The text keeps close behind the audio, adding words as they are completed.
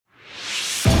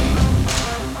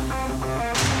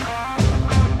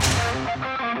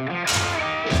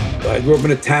I grew up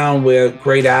in a town where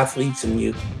great athletes, and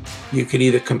you could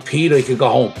either compete or you could go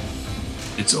home.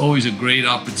 It's always a great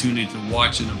opportunity to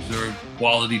watch and observe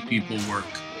quality people work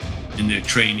in their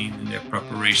training and their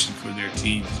preparation for their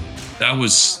teams. That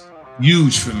was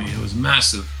huge for me. It was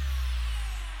massive.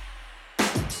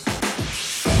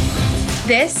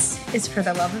 This is For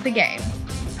the Love of the Game,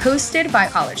 hosted by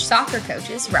college soccer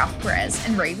coaches Ralph Perez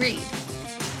and Ray Reed.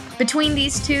 Between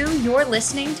these two, you're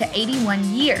listening to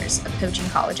 81 years of coaching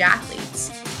college athletes,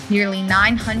 nearly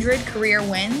 900 career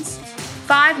wins,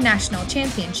 5 national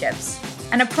championships,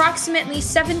 and approximately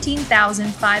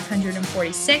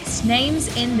 17,546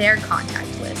 names in their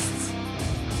contact lists.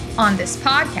 On this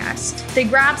podcast, they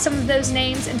grab some of those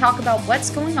names and talk about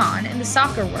what's going on in the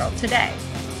soccer world today.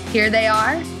 Here they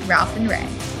are, Ralph and Ray.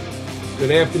 Good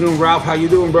afternoon, Ralph. How you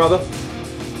doing, brother?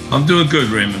 I'm doing good,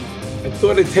 Raymond. I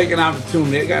thought I'd take an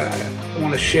opportunity. I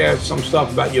want to share some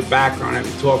stuff about your background. I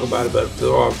can talk about it, but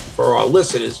for our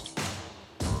listeners,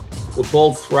 we're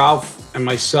both Ralph and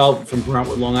myself from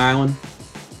Brentwood, Long Island.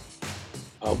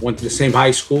 Went to the same high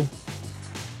school.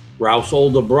 Ralph's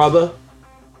older brother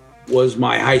was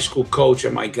my high school coach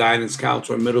and my guidance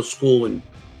counselor in middle school, and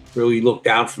really looked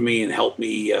out for me and helped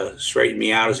me straighten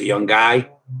me out as a young guy.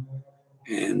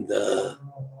 And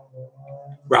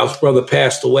Ralph's brother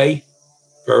passed away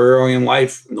very early in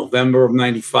life, November of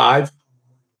 '95.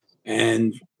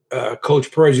 And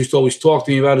Coach Perez used to always talk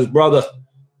to me about his brother,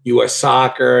 U.S.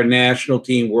 Soccer, National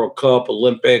Team, World Cup,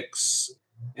 Olympics.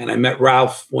 And I met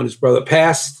Ralph when his brother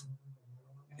passed.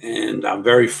 And I'm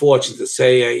very fortunate to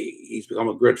say he's become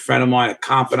a good friend of mine, a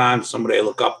confidant, somebody I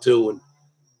look up to. And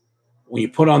when you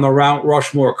put on the Mount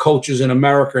Rushmore coaches in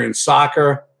America in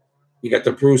soccer, you got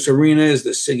the Bruce Arenas,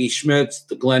 the Siggy Schmidts,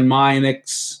 the Glenn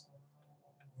Meynicks,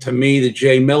 to me, the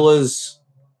Jay Millers,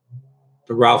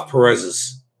 the Ralph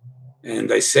Perezes.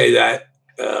 And I say that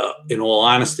in all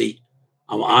honesty.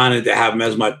 I'm honored to have him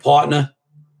as my partner,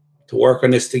 to work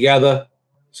on this together.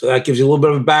 So that gives you a little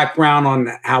bit of a background on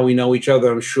how we know each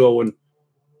other. I'm sure when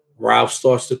Ralph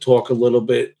starts to talk a little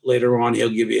bit later on, he'll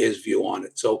give you his view on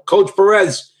it. So, Coach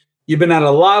Perez, you've been at a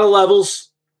lot of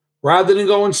levels. Rather than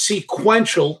going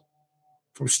sequential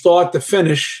from start to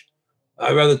finish,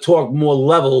 I'd rather talk more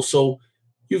levels. So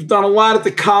you've done a lot at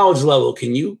the college level.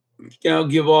 Can you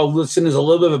give our listeners a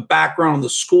little bit of a background on the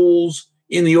schools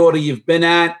in the order you've been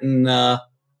at and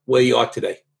where you are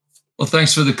today? Well,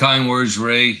 thanks for the kind words,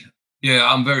 Ray. Yeah,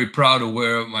 I'm very proud of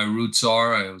where my roots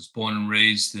are. I was born and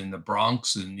raised in the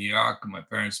Bronx in New York. My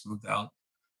parents moved out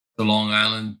to Long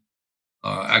Island.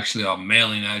 Actually, our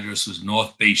mailing address was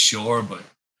North Bay Shore, but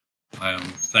I am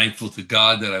thankful to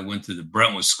God that I went to the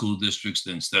Brentwood school districts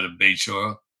instead of Bay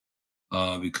Shore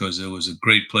because it was a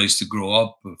great place to grow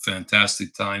up, a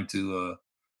fantastic time to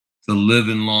live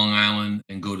in Long Island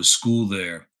and go to school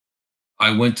there. I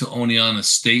went to Oneonta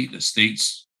State, a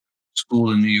state's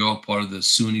school in New York, part of the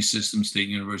SUNY system, State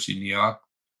University of New York.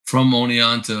 From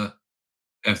Oneonta,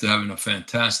 after having a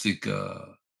fantastic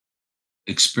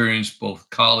experience, both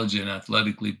college and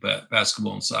athletically,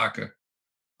 basketball and soccer,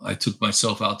 I took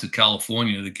myself out to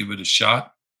California to give it a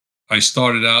shot. I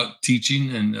started out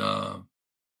teaching and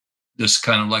just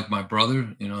kind of like my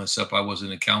brother, except I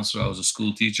wasn't a counselor, I was a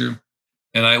school teacher.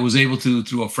 And I was able to,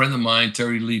 through a friend of mine,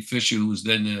 Terry Lee Fisher, who was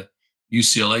then the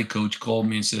UCLA coach, called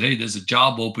me and said, "Hey, there's a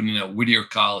job opening at Whittier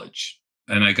College."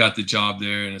 And I got the job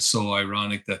there. And it's so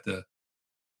ironic that the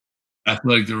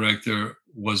athletic director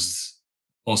was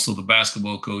also the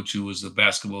basketball coach, who was the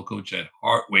basketball coach at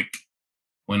Hartwick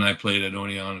when I played at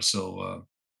Oneonta. So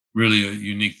really a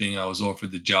unique thing. I was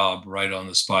offered the job right on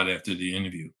the spot after the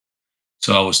interview.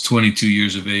 So I was 22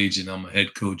 years of age and I'm a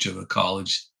head coach of a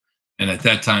college. And at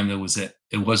that time, it wasn't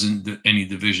any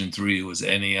Division III. It was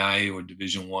NAI or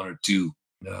Division I or II.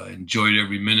 Enjoyed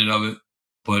every minute of it,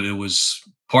 but it was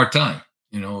part-time.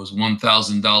 It was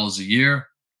 $1,000 a year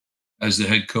as the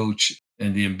head coach.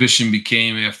 And the ambition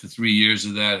became, after 3 years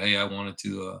of that, hey, I wanted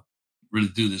to really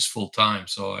do this full-time.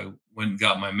 So I went and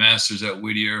got my master's at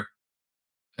Whittier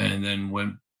and then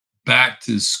went back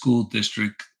to the school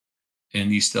district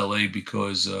in East LA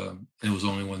because it was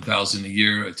only $1,000 a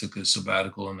year. I took a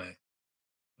sabbatical and I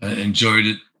enjoyed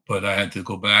it, but I had to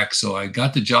go back. So I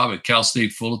got the job at Cal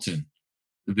State Fullerton,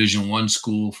 Division I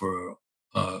school, for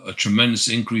a tremendous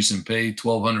increase in pay,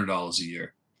 $1,200 a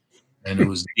year. And it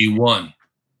was D1.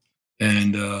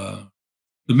 And to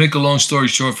make a long story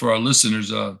short for our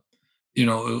listeners,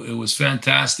 it was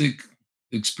fantastic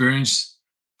experience,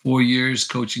 4 years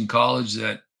coaching college,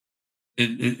 that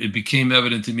it became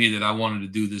evident to me that I wanted to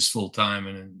do this full time.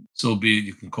 And so be it.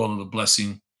 You can call it a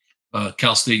blessing.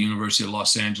 Cal State University of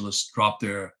Los Angeles dropped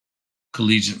their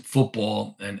collegiate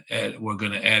football and we're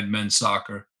going to add men's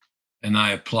soccer. and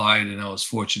I applied, and I was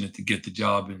fortunate to get the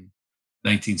job in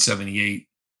 1978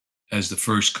 as the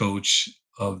first coach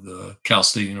of the Cal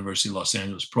State University Los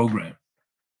Angeles program.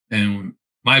 And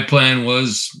my plan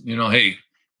was, hey,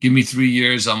 give me 3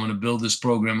 years. I'm going to build this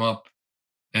program up,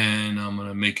 and I'm going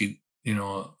to make it,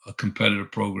 a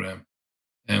competitive program.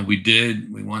 And we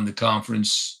did. We won the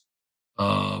conference,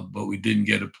 but we didn't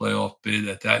get a playoff bid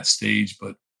at that stage.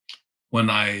 But when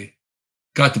I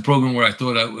got the program where I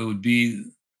thought it would be,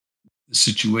 the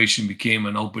situation became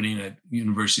an opening at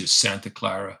University of Santa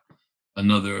Clara,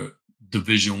 another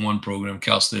Division I program.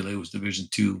 Cal State LA was Division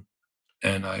II,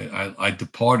 and I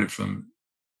departed from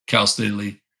Cal State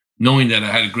LA knowing that I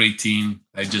had a great team.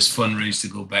 I just fundraised to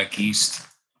go back east.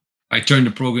 I turned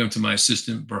the program to my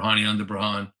assistant, Burhani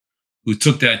Under-Burhan, who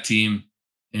took that team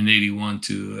in 81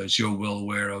 to, as you're well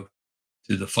aware of,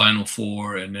 to the Final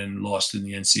Four, and then lost in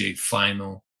the NCAA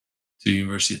final to the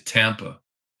University of Tampa.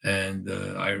 And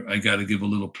I got to give a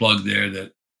little plug there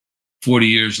that 40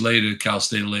 years later, Cal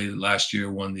State LA last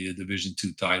year won the Division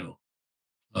II title,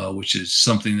 which is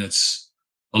something that's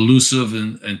elusive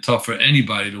and tough for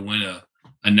anybody to win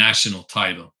a national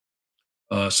title.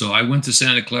 So I went to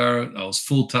Santa Clara. I was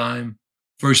full-time,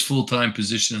 first full-time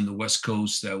position in the West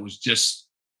Coast that was just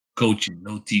coaching,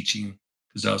 no teaching,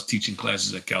 because I was teaching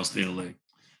classes at Cal State LA.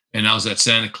 And I was at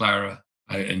Santa Clara.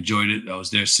 I enjoyed it. I was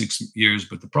there 6 years.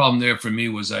 But the problem there for me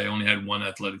was I only had one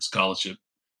athletic scholarship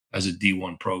as a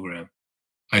D1 program.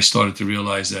 I started to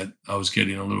realize that I was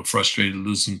getting a little frustrated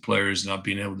losing players, not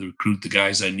being able to recruit the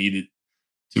guys I needed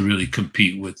to really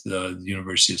compete with the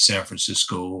University of San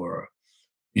Francisco or,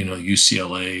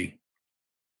 UCLA,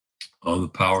 all the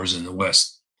powers in the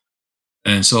West.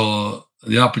 And so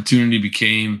the opportunity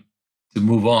became to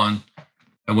move on.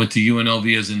 I went to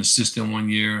UNLV as an assistant 1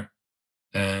 year,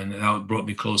 and that brought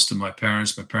me close to my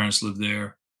parents. My parents lived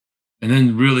there. And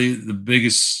then really the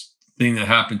biggest thing that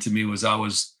happened to me was I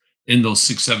was, in those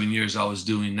 6-7 years, I was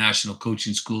doing national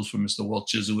coaching schools for Mr. Walt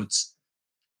Chisowitz.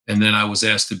 And then I was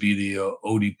asked to be the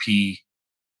ODP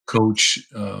coach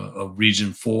of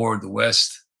Region 4, the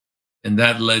West. And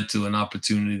that led to an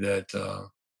opportunity that,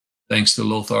 thanks to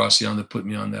Lothar Osian, that put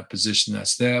me on that position, that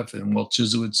staff, and Walt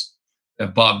Chisowitz,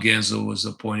 that Bob Gansel was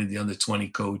appointed the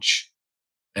under-20 coach.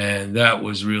 And that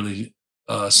was really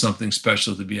something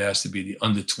special to be asked to be the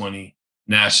under-20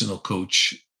 national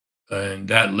coach. And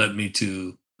that led me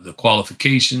to the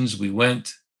qualifications.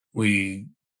 We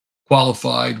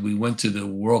qualified. We went to the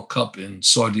World Cup in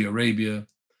Saudi Arabia.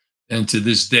 And to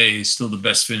this day, it's still the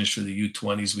best finish for the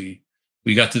U20s.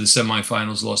 We got to the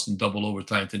semifinals, lost in double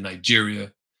overtime to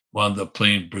Nigeria, wound up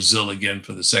playing Brazil again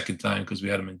for the second time because we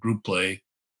had them in group play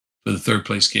for the third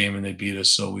place game, and they beat us.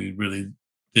 So we really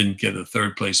didn't get a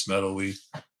third place medal.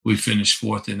 We finished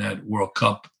fourth in that World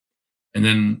Cup. And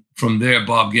then from there,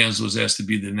 Bob Gansel was asked to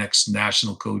be the next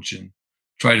national coach and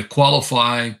try to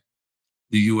qualify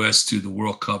the U.S. to the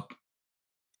World Cup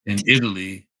in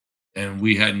Italy. And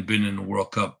we hadn't been in the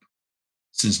World Cup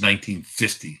since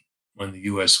 1950 when the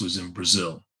U.S. was in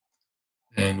Brazil.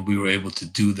 And we were able to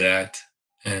do that.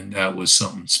 And that was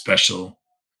something special.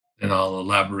 And I'll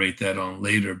elaborate that on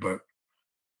later. But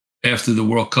after the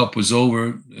World Cup was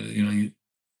over,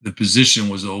 the position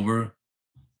was over.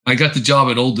 I got the job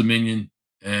at Old Dominion.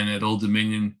 And at Old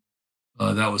Dominion,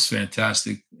 that was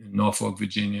fantastic in Norfolk,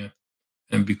 Virginia.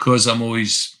 And because I'm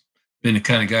always been the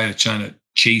kind of guy that's trying to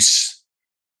chase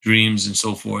dreams and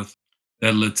so forth,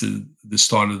 that led to the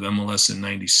start of MLS in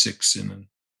 '96. And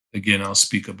again, I'll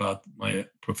speak about my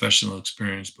professional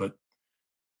experience. But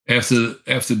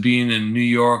after being in New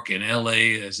York and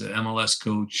LA as an MLS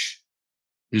coach,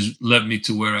 has led me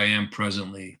to where I am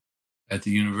presently at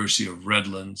the University of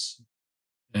Redlands.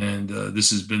 And this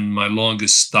has been my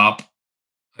longest stop.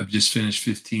 I've just finished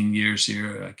 15 years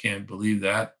here. I can't believe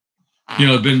that.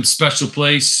 It's been a special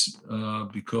place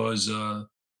because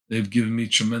they've given me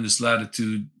tremendous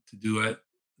latitude to do it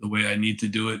the way I need to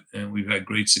do it. And we've had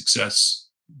great success.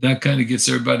 That kind of gets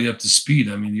everybody up to speed.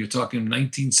 I mean, you're talking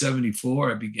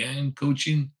 1974, I began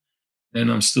coaching,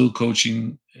 and I'm still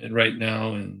coaching right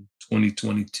now in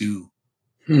 2022.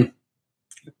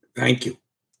 Thank you.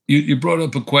 You brought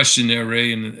up a question there,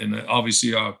 Ray, and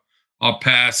obviously our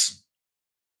paths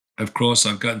have crossed.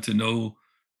 I've gotten to know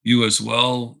you as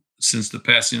well since the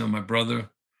passing of my brother.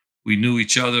 We knew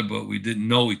each other, but we didn't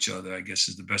know each other, I guess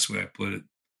is the best way I put it.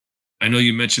 I know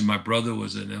you mentioned my brother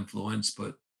was an influence,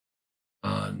 but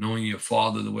knowing your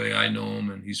father the way I know him,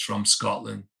 and he's from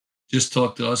Scotland, just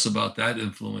talk to us about that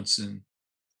influence and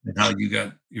how you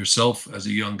got yourself as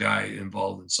a young guy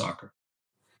involved in soccer.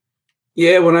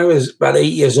 Yeah, when I was about 8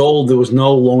 years old, there was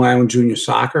no Long Island Junior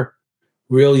Soccer.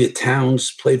 Really, your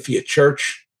towns played for your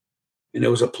church. And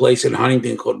there was a place in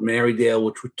Huntington called Marydale,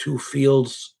 which were 2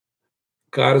 fields.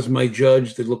 God is my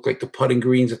judge. They looked like the putting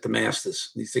greens at the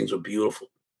Masters. These things were beautiful.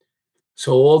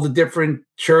 So all the different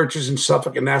churches in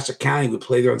Suffolk and Nassau County would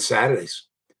play there on Saturdays.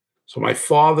 So my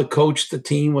father coached the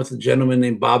team with a gentleman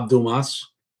named Bob Dumas.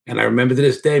 And I remember to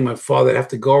this day, my father would have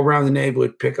to go around the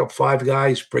neighborhood, pick up 5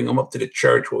 guys, bring them up to the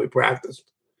church where we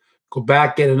practiced, go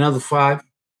back, get another 5,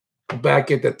 go back,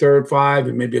 get the third 5,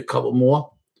 and maybe a couple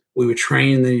more. We would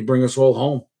train, and then he'd bring us all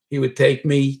home. He would take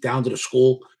me down to the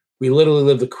school. We literally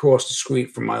lived across the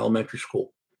street from my elementary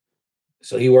school.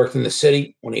 So he worked in the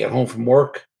city. When he got home from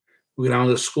work, we went down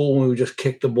to the school, and we would just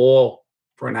kick the ball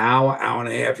for an hour, hour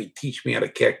and a half. He'd teach me how to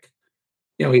kick.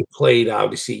 He played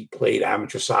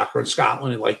amateur soccer in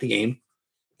Scotland. He liked the game.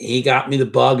 He got me the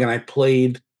bug, and I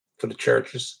played for the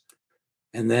churches.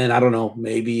 And then, I don't know,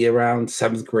 maybe around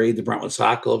 7th grade, the Brentwood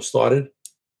Soccer Club started.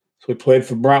 So we played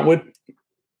for Brentwood.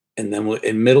 And then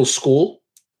in middle school,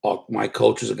 my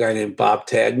coach was a guy named Bob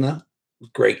Tagna.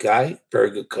 Great guy,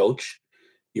 very good coach.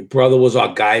 Your brother was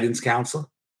our guidance counselor.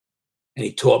 And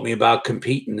he taught me about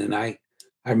competing. And I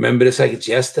remember this like it's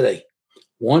yesterday.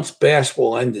 Once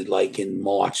basketball ended, like in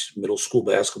March, middle school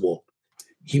basketball,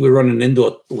 he would run an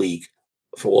indoor league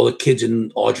for all the kids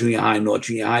in our junior high, North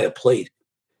Junior High that played.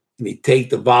 And he'd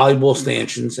take the volleyball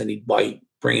stanchions and he'd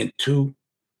bring in two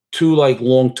like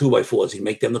long 2x4s. He'd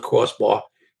make them the crossbar.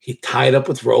 He'd tie it up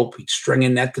with rope. He'd string a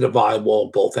net to the volleyball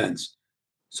on both ends.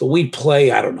 So we'd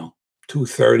play, I don't know,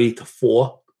 2:30 to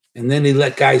 4. And then he'd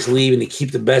let guys leave and he'd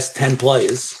keep the best 10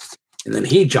 players. And then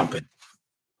he'd jump in.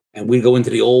 And we'd go into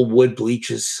the old wood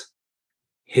bleachers,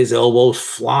 his elbows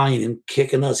flying and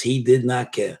kicking us. He did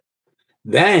not care.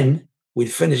 Then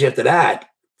we'd finish after that,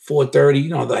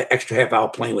 4:30, the extra half hour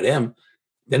playing with him.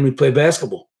 Then we'd play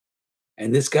basketball.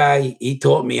 And this guy, he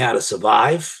taught me how to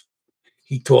survive.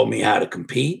 He taught me how to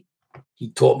compete.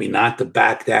 He taught me not to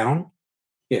back down.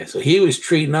 Yeah, so he was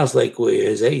treating us like we're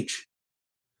his age.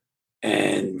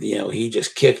 And, he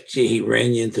just kicked you. He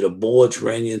ran you into the boards,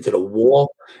 ran you into the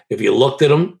wall. If you looked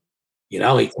at him, he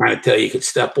kind of tell you could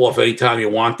step off anytime you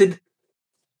wanted.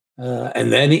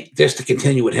 And then just to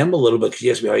continue with him a little bit, because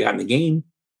he asked me how he got in the game.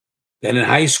 Then in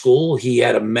high school, he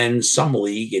had a men's summer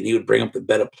league, and he would bring up the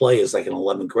better players like in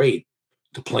 11th grade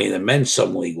to play in the men's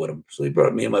summer league with him. So he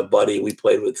brought me and my buddy. We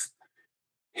played with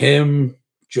him,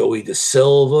 Joey Da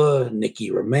Silva,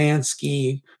 Nicky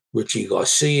Romansky, Richie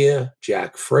Garcia,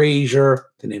 Jack Frazier,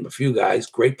 to name a few guys.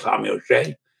 Great Tommy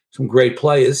O'Shea, some great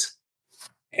players.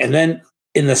 And then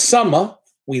in the summer,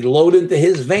 we load into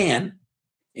his van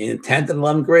in 10th and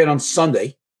 11th grade on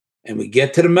Sunday, and we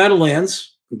get to the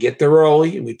Meadowlands, we get there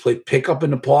early, and we play pickup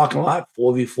in the parking lot,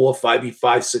 4v4, 5v5,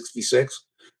 6v6.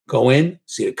 Go in,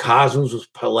 see the Cosmos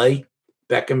with Pelé,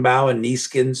 Beckenbauer,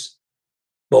 Neeskens,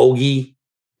 Bogey,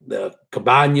 the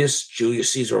Cabanas,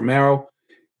 Julius Cesar Romero.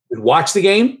 We'd watch the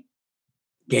game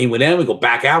would end, we go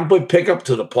back out and play pickup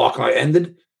till the parking lot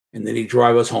ended, and then he'd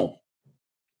drive us home.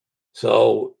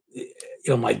 So,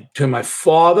 my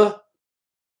father,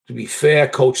 to be fair,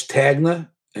 Coach Tagna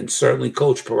and certainly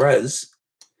Coach Perez,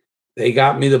 they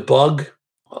got me the bug.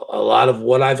 A lot of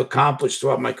what I've accomplished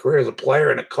throughout my career as a player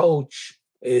and a coach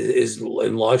is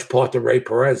in large part to Ray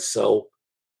Perez. So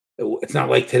it's not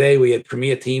like today we had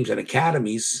premier teams and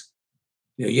academies.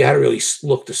 You had to really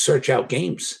look to search out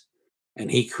games. And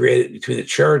he created, between the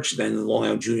church, then the Long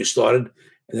Island Junior started,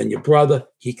 and then your brother,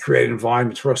 he created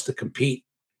environments for us to compete.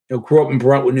 Grew up in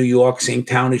Brentwood, New York, same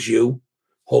town as you.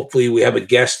 Hopefully we have a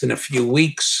guest in a few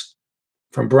weeks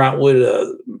from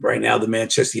Brentwood. Right now, the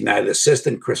Manchester United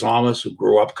assistant, Chris Almas, who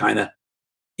grew up kind of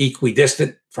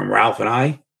equidistant from Ralph and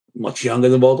I, much younger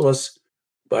than both of us.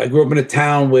 But I grew up in a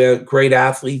town where great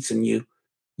athletes, and you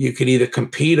could either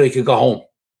compete or you could go home.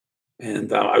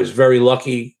 And I was very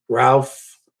lucky,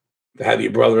 Ralph, to have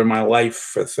your brother in my life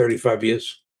for 35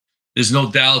 years. There's no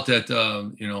doubt that,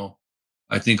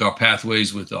 I think our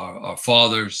pathways with our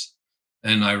fathers,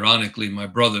 and ironically, my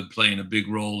brother playing a big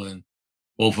role in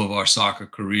both of our soccer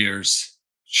careers.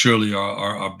 Surely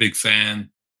our big fan,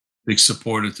 big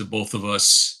supporter to both of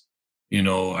us.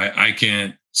 I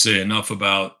can't say enough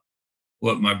about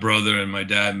what my brother and my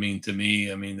dad mean to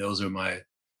me. I mean, those are my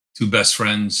 2 best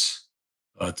friends.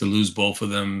 To lose both of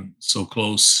them so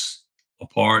close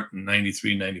apart in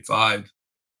 93, 95.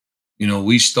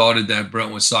 We started that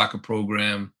Brentwood soccer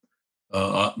program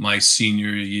my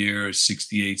senior year,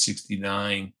 68,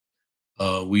 69.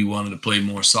 We wanted to play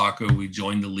more soccer. We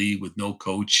joined the league with no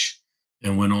coach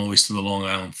and went always to the Long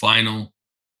Island final.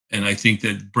 And I think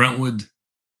that Brentwood,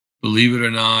 believe it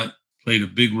or not, played a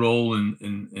big role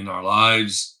in our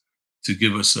lives to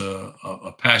give us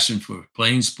a passion for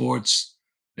playing sports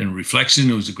and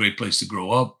reflection. It was a great place to grow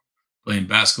up. playing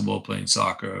basketball, playing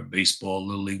soccer, baseball,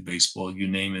 little league baseball, you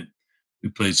name it. We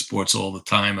played sports all the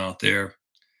time out there.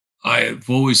 I've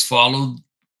always followed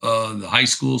the high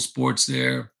school sports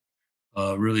there.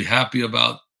 Really happy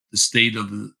about the state of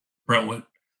the Brentwood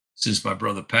since my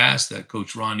brother passed. That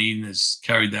Coach Ron Eden has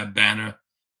carried that banner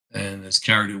and has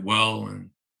carried it well and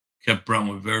kept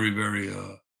Brentwood very, very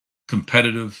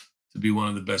competitive to be one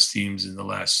of the best teams in the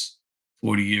last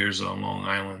 40 years on Long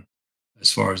Island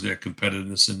as far as their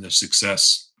competitiveness and their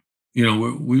success. You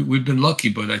know, we've been lucky,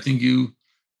 but I think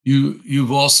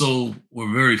you've also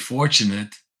were very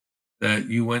fortunate that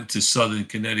you went to Southern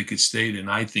Connecticut State, and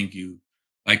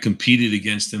I competed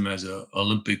against him as a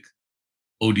Olympic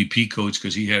ODP coach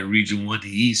because he had Region 1 to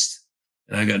East,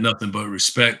 and I got nothing but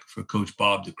respect for Coach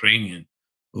Bob Ukrainian,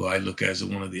 who I look as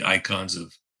one of the icons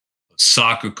of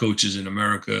soccer coaches in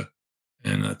America.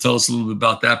 And tell us a little bit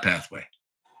about that pathway.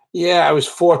 Yeah, I was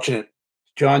fortunate.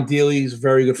 John Dealey is a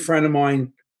very good friend of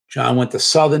mine. John went to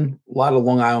Southern. A lot of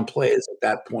Long Island players at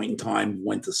that point in time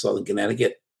went to Southern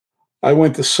Connecticut. I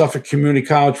went to Suffolk Community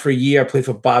College for a year. I played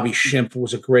for Bobby Schimpf, who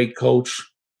was a great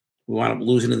coach. We wound up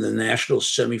losing in the national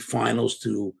semifinals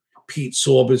to Pete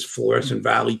Sorber's Florissant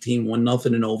Valley team, 1-0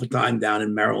 in overtime down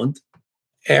in Maryland.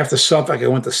 After Suffolk, I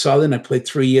went to Southern. I played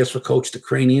 3 years for Coach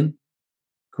Ukrainian.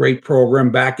 Great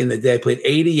program back in the day. I played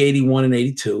 80, 81, and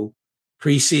 82.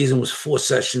 Preseason was 4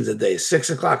 sessions a day, a 6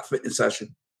 o'clock fitness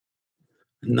session,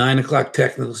 a 9 o'clock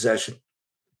technical session,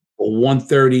 a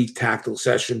 1:30 tactical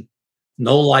session,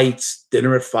 no lights,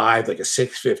 dinner at 5, like a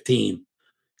 6:15,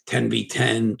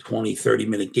 10v10, 20,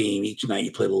 30-minute game. Each night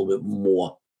you played a little bit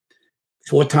more.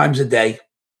 4 times a day,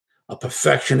 a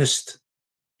perfectionist.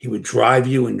 He would drive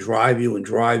you and drive you and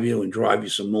drive you and drive you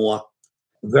some more.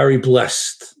 Very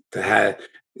blessed to have.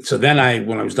 So then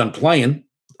when I was done playing,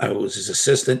 I was his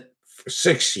assistant for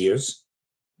 6 years.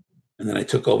 And then I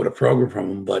took over the program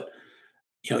from him. But,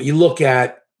 you know, you look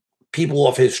at people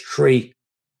off his tree,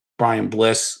 Brian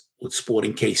Bliss with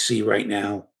Sporting KC right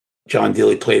now. John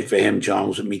Dealey played for him. John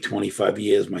was with me 25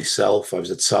 years. Myself, I was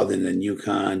at Southern and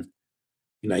UConn.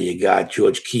 You know, you got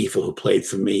George Kiefer, who played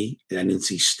for me at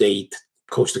NC State.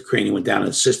 Coach Ukrainian went down and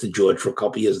assisted George for a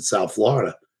couple of years at South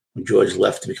Florida when George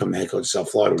left to become the head coach of South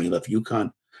Florida when he left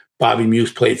UConn. Bobby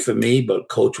Muse played for me, but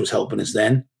Coach was helping us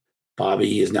then.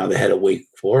 Bobby is now the head of Wake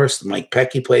Forest. Mike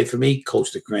Pecky played for me.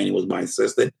 Coach Ukrainian was my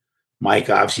assistant. Mike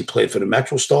obviously played for the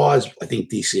Metro Stars, I think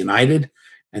DC United.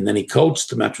 And then he coached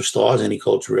the Metro Stars and he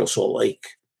coached Real Salt Lake.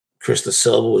 Krista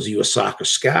Silva was a U.S. soccer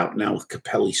scout, now with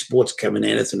Capelli Sports. Kevin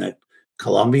Anderson at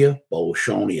Columbia. Bo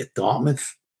Shoney at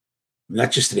Dartmouth. And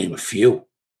that's just to name a few.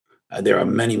 There are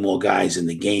many more guys in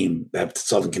the game that have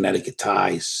Southern Connecticut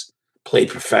ties, played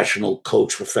professional,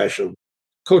 coached professional.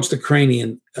 Coach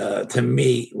Ukrainian, to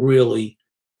me, really,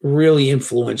 really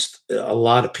influenced a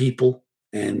lot of people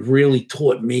and really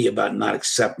taught me about not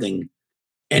accepting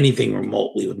anything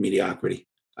remotely with mediocrity.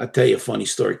 I'll tell you a funny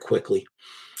story quickly.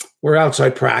 We're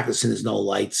outside practicing. There's no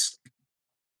lights.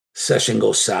 Session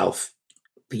goes south.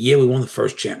 The year we won the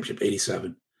first championship,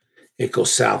 87, it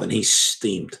goes south and he's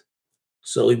steamed.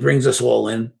 So he brings us all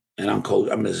in and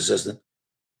I'm his assistant.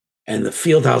 And the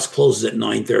field house closes at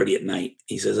 9:30 at night.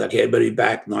 He says, okay, I better be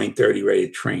back 9:30 ready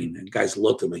to train. And guys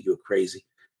looked at him like you were crazy.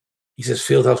 He says,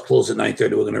 field house closed at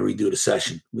 9:30. We're going to redo the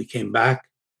session. We came back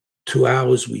 2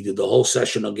 hours. We did the whole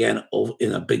session again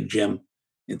in a big gym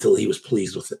until he was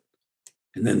pleased with it.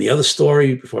 And then the other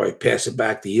story, before I pass it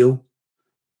back to you,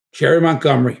 Jerry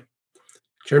Montgomery.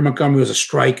 Jerry Montgomery was a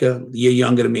striker, a year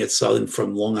younger than me at Southern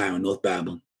from Long Island, North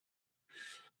Babylon.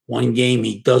 One game,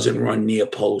 he doesn't run near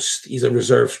post. He's a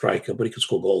reserve striker, but he can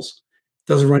score goals.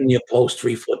 Doesn't run near post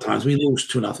 3-4 times. We lose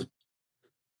 2-0.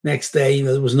 Next day,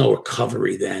 there was no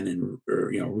recovery then and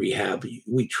rehab.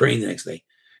 We trained the next day.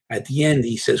 At the end,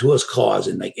 he says, who has cars?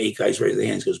 And like 8 guys raise their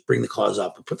hands. He goes, bring the cars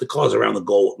up. And put the cars around the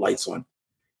goal with lights on.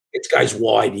 It's guys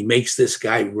wide. He makes this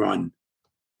guy run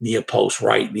near post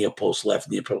right, near post left,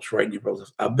 near post right, near post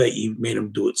left. I bet you made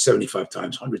him do it 75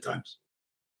 times, 100 times.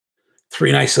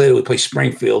 3 nights later, we play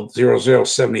Springfield, 0-0,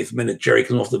 70th minute. Jerry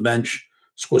comes off the bench,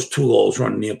 scores 2 goals,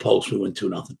 running near post. We win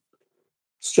 2-0.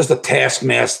 It's just a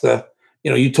taskmaster.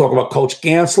 You know, you talk about Coach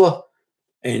Gansler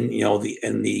and,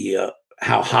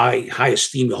 how high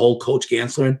esteem you hold Coach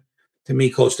Gansler in. To me,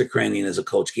 Coach Ukrainian is a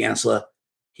Coach Gansler.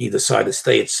 He decided to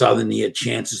stay at Southern. He had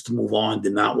chances to move on,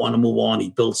 did not want to move on.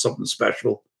 He built something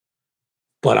special.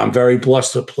 But I'm very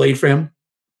blessed to have played for him.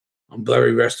 I'm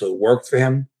very blessed to have worked for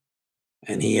him.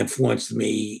 And he influenced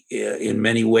me in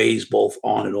many ways, both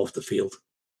on and off the field.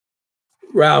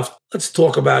 Ralph, let's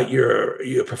talk about your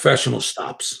professional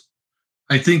stops.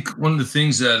 I think one of the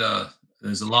things that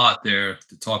there's a lot there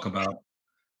to talk about,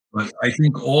 but I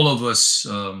think all of us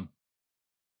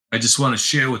I just want to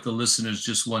share with the listeners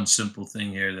just one simple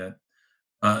thing here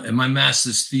that in my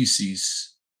master's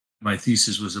thesis, my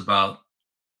thesis was about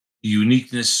the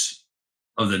uniqueness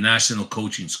of the national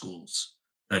coaching schools.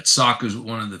 That soccer is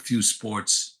one of the few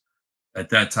sports at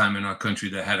that time in our country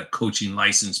that had a coaching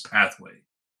license pathway.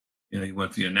 You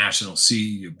went for your national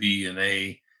C, your B and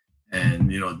A, and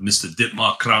Mr.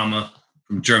 Dietmar Kramer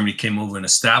from Germany came over and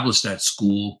established that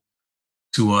school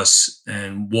to us.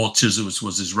 And Walt Chisowitz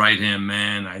was his right hand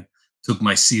man. I took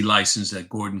my C license at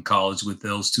Gordon College with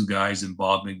those two guys and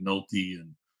Bob McNulty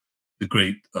and the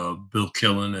great Bill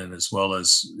Killen, and as well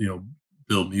as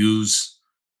Bill Muse.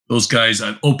 Those guys,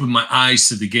 I opened my eyes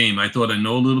to the game. I thought I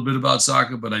know a little bit about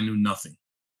soccer, but I knew nothing.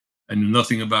 I knew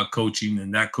nothing about coaching,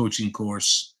 and that coaching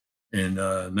course in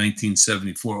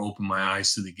 1974 opened my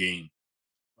eyes to the game,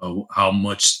 how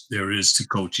much there is to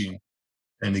coaching.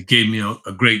 And it gave me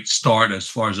a great start as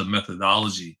far as a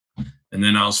methodology. And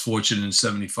then I was fortunate in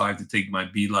 75 to take my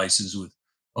B license with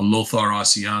a Lothar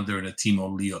Osiander and a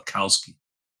Timo Liakowski.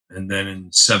 And then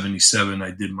in 77,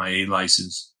 I did my A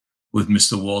license with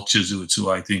Mr. Walt Chisowitz, who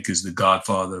I think is the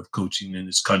godfather of coaching in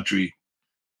this country.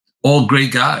 All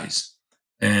great guys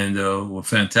and were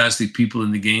fantastic people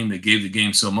in the game. They gave the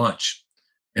game so much.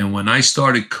 And when I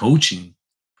started coaching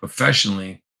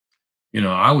professionally,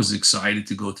 I was excited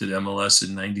to go to the MLS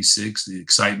in 96, the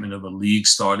excitement of a league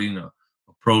starting, a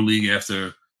pro league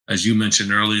after, as you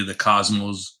mentioned earlier, the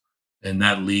Cosmos and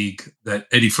that league, that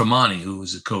Eddie Firmani, who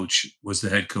was the coach, was the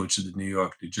head coach of the New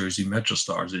Jersey Metro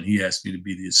Stars. And he asked me to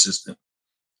be the assistant,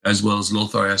 as well as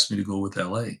Lothar asked me to go with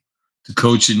LA to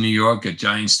coach in New York at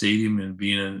Giant Stadium and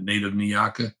being a native New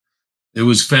Yorker. It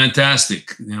was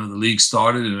fantastic. The league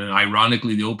started, and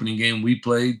ironically, the opening game we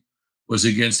played was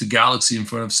against the Galaxy in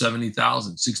front of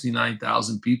 70,000,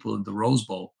 69,000 people in the Rose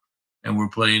Bowl. And we're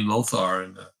playing Lothar,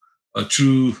 and a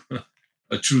true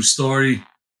story.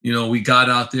 We got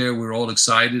out there, we were all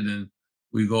excited, and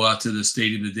we go out to the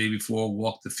stadium the day before,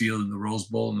 walk the field in the Rose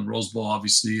Bowl. And the Rose Bowl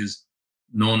obviously is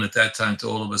known at that time to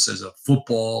all of us as a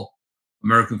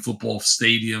American football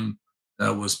stadium that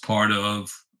was part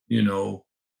of,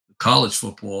 college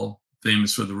football,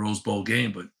 famous for the Rose Bowl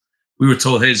game. But we were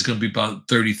told, hey, it's going to be about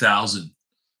 30,000.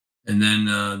 And then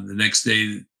the next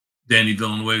day, Danny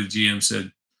Villanueva, the GM,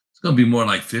 said, it's going to be more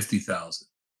like 50,000.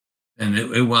 And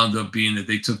it wound up being that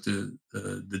they took the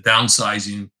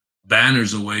downsizing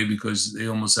banners away because they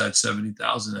almost had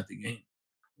 70,000 at the game.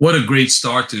 What a great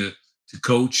start to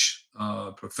coach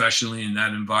professionally in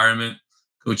that environment,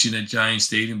 coaching at Giant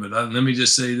Stadium. But let me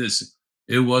just say this,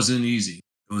 it wasn't easy.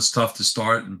 It was tough to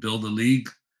start and build a league,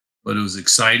 but it was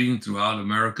exciting throughout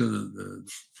America, the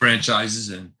franchises.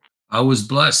 And I was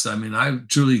blessed. I mean, I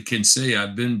truly can say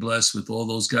I've been blessed with all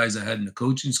those guys I had in the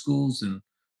coaching schools and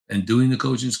doing the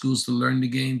coaching schools to learn the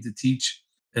game, to teach.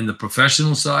 And the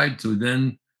professional side, to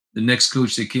then the next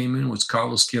coach that came in was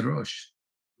Carlos Queiroz,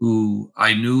 who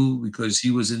I knew because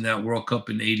he was in that World Cup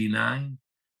in '89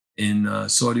 in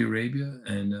Saudi Arabia,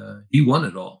 and he won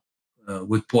it all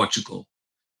with Portugal.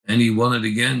 And he won it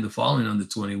again the following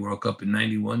Under-20 World Cup in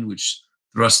 '91, which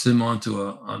thrust him onto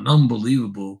an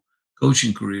unbelievable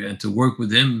coaching career. And to work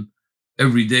with him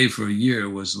every day for a year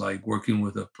was like working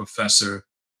with a professor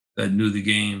that knew the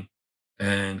game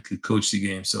and could coach the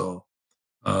game. So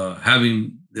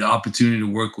having the opportunity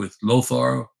to work with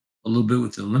Lothar a little bit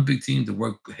with the Olympic team, to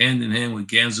work hand in hand with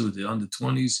Ganzo with the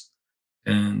under-20s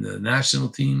and the national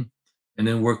team, and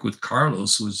then work with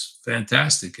Carlos was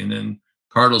fantastic. And then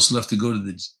Carlos left to go to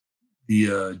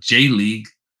the J League,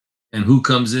 and who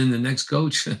comes in the next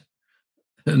coach?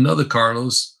 Another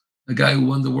Carlos, a guy who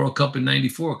won the World Cup in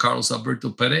 '94, Carlos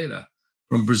Alberto Pereira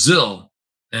from Brazil.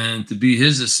 And to be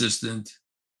his assistant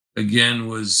again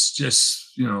was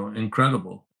just,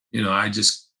 incredible. I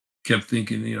just kept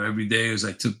thinking, every day as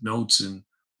I took notes and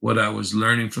what I was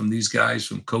learning from these guys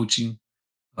from coaching,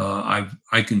 I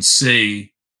can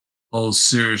say,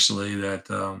 seriously, that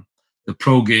the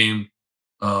pro game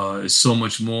is so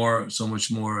much more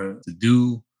to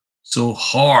do, so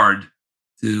hard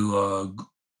to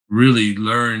really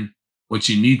learn what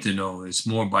you need to know. It's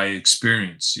more by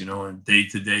experience, and day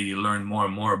to day, you learn more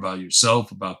and more about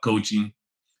yourself, about coaching,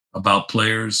 about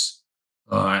players.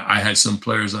 I had some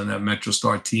players on that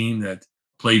MetroStar team that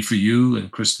played for you,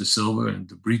 and Chris De Silva and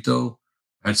De Brito.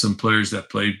 I had some players that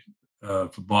played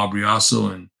for Bob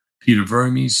Riasso and Peter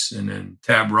Vermes, and then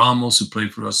Tab Ramos, who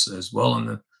played for us as well on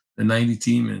the 90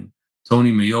 team, and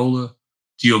Tony Mayola,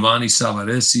 Giovanni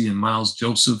Savaresi, and Miles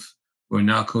Joseph, who are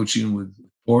now coaching with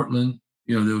Portland.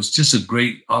 There was just a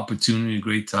great opportunity, a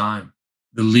great time.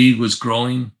 The league was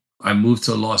growing. I moved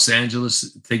to Los Angeles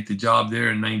to take the job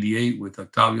there in '98 with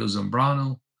Octavio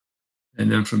Zambrano.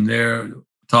 And then from there,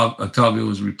 Octavio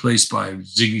was replaced by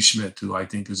Ziggy Schmidt, who I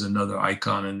think is another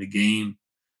icon in the game.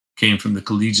 Came from the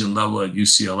collegiate level at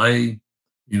UCLA.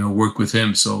 Worked with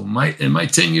him. So in my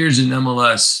 10 years in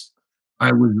MLS,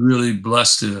 I was really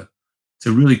blessed to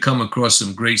really come across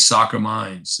some great soccer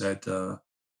minds that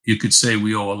you could say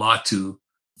we owe a lot to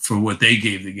for what they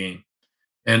gave the game.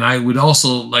 And I would also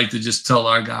like to just tell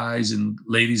our guys and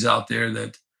ladies out there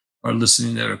that are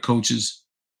listening that are coaches,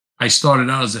 I started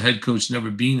out as a head coach,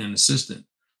 never being an assistant.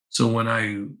 So when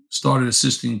I started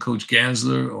assisting Coach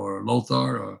Gansler or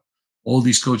Lothar or all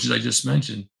these coaches I just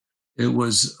mentioned, it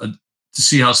was to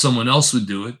see how someone else would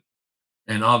do it.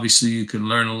 And obviously you can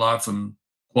learn a lot from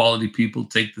quality people,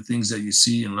 take the things that you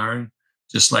see and learn,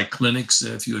 just like clinics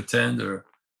if you attend or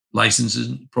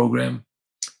licensing program.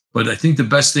 But I think the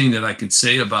best thing that I can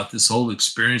say about this whole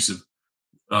experience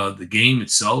of the game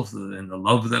itself and the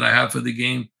love that I have for the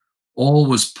game, all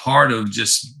was part of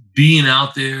just being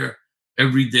out there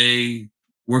every day,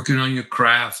 working on your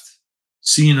craft,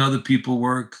 seeing other people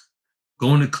work,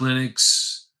 going to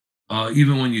clinics.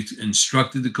 Even when you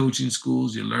instructed the coaching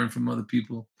schools, you learn from other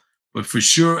people. But for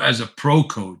sure, as a pro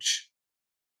coach,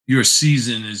 your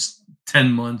season is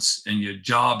 10 months and your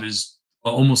job is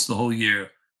almost the whole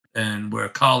year. And where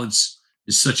college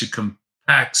is such a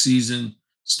compact season,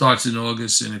 starts in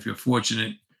August, and if you're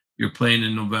fortunate, you're playing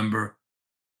in November.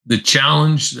 The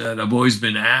challenge that I've always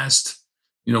been asked,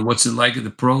 what's it like at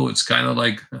the pro? It's kind of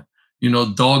like,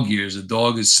 dog years. A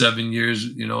dog is 7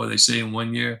 years, they say in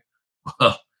 1 year.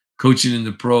 Well, coaching in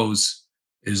the pros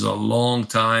is a long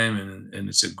time, and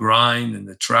it's a grind, and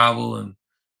the travel and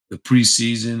the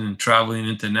preseason and traveling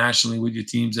internationally with your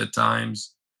teams at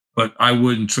times. But I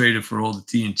wouldn't trade it for all the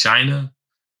tea in China.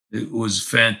 It was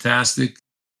fantastic.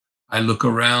 I look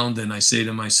around and I say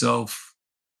to myself,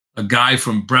 a guy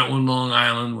from Brentwood, Long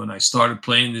Island, when I started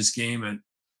playing this game at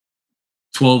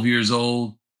 12 years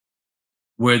old,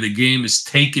 where the game has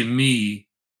taken me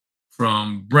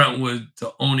from Brentwood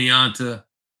to Oneonta,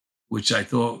 which I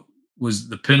thought was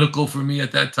the pinnacle for me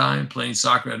at that time, playing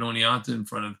soccer at Oneonta in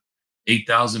front of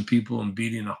 8,000 people and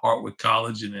beating the Hartwood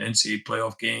College in the NCAA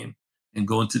playoff game and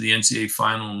going to the NCAA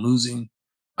final and losing.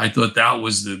 I thought that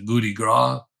was the coup de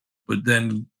grace. But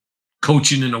then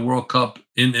coaching in the World Cup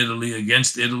in Italy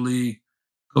against Italy,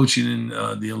 coaching in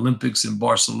the Olympics in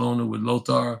Barcelona with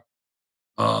Lothar,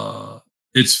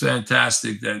 it's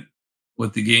fantastic that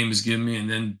what the game has given me, and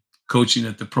then coaching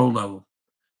at the pro level.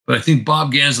 But I think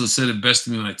Bob Gansler said it best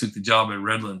to me when I took the job at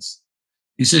Redlands.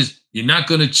 He says, you're not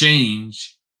going to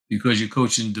change because you're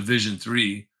coaching Division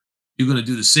III. You're going to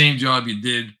do the same job you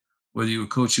did whether you were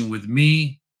coaching with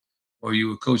me or you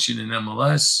were coaching in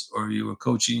MLS or you were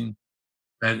coaching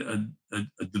at a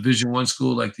Division I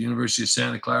school like the University of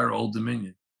Santa Clara or Old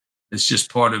Dominion. It's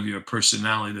just part of your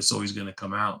personality that's always going to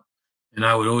come out. And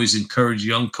I would always encourage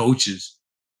young coaches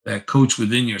that coach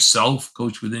within yourself,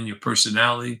 coach within your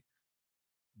personality,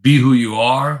 be who you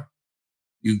are.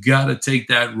 You got to take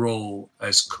that role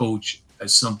as coach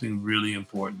as something really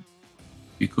important.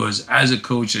 Because as a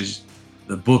coach, as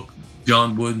the book,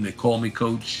 John Wooden, They Call Me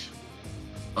Coach,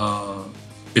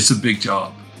 it's a big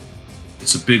job.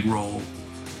 It's a big role.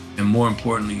 And more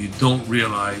importantly, you don't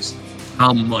realize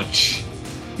how much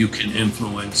you can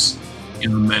influence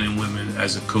young men and women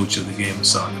as a coach of the game of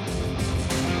soccer.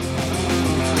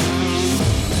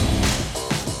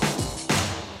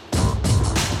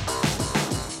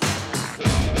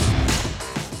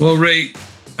 Well, Ray,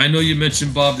 I know you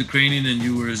mentioned Bob DeCranian and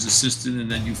you were his assistant, and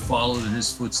then you followed in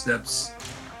his footsteps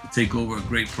to take over a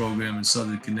great program in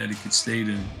Southern Connecticut State.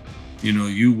 And,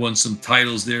 you won some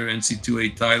titles there,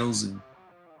 NC2A titles. And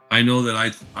I know that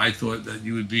I thought that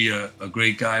you would be a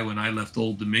great guy when I left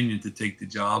Old Dominion to take the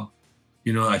job.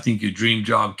 I think your dream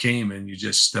job came and you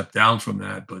just stepped down from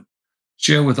that. But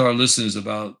share with our listeners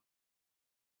about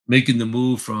making the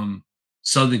move from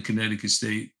Southern Connecticut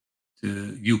State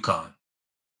to UConn.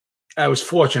 I was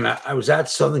fortunate. I was at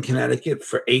Southern Connecticut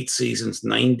for 8 seasons,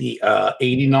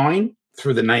 89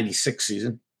 through the 96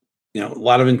 season. A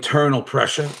lot of internal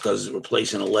pressure because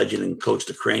replacing a legend in Coach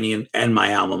DeCranian and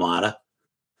my alma mater.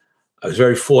 I was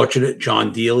very fortunate.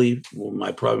 John Dealey,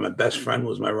 probably my best friend,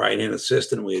 was my right-hand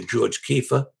assistant. We had George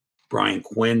Kiefer, Brian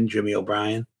Quinn, Jimmy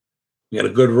O'Brien. We had a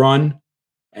good run.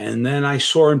 And then I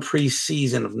saw in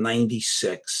preseason of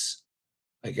 96,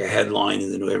 like a headline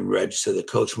in the New England Register that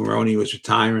Coach Maroney was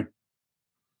retiring.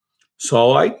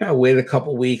 So I waited a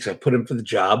couple of weeks. I put him for the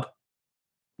job.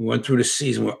 We went through the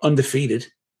season. We're undefeated.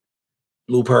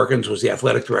 Lou Perkins was the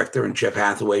athletic director, and Jeff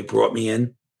Hathaway brought me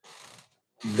in.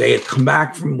 They had come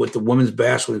back with the women's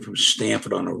basketball from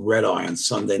Stanford on a red eye on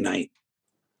Sunday night.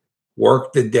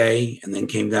 worked the day, and then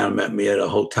came down and met me at a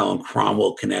hotel in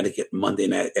Cromwell, Connecticut, Monday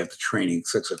night after training,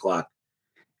 6 o'clock.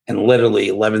 And literally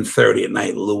 11:30 at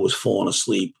night, Lou was falling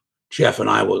asleep. Jeff and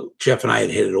I had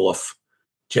hit it off.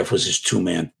 Jeff was his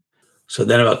two-man. So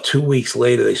then about 2 weeks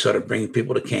later, they started bringing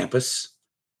people to campus.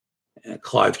 And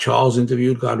Clive Charles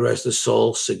interviewed, God rest his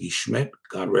soul. Siggy Schmidt,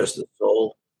 God rest his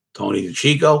soul. Tony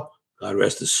DeChico, God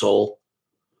rest his soul,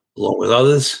 along with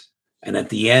others. And at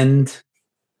the end,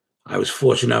 I was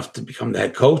fortunate enough to become the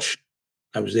head coach.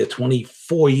 I was there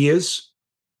 24 years,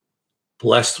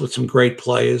 blessed with some great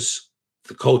players.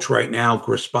 The coach right now,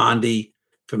 Chris Bondi,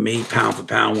 for me, pound for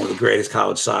pound, one of the greatest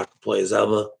college soccer players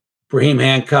ever. Brahim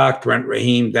Hancock, Brent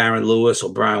Rahim, Darren Lewis,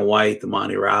 O'Brien White,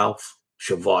 Damani Ralph,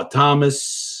 Shavard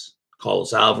Thomas,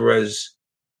 Carlos Alvarez,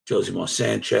 Josimar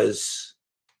Sanchez,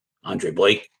 Andre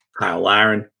Blake, Kyle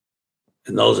Laren.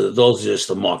 And those are just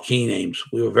the marquee names.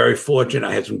 We were very fortunate.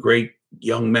 I had some great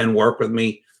young men work with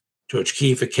me. George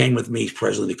Kiefer came with me. He's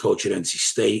presently the coach at NC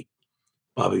State.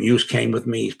 Bobby Muse came with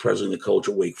me. He's presently the coach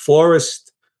at Wake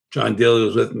Forest. John Daly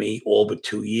was with me all but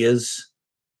 2 years.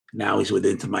 Now he's with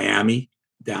Inter Miami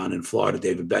down in Florida,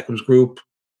 David Beckham's group.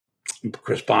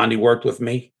 Chris Bondi worked with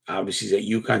me. Obviously, he's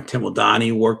at UConn. Tim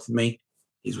O'Donoghue worked with me.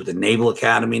 He's with the Naval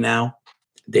Academy now.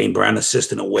 Dane Brown,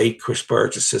 assistant at Wake. Chris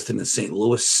Birch, assistant in St.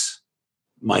 Louis.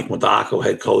 Mike Modako,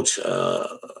 head coach,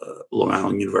 Long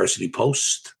Island University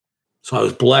Post. So I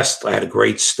was blessed. I had a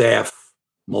great staff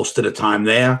most of the time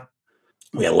there.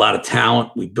 We had a lot of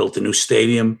talent. We built a new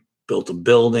stadium, built a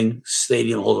building.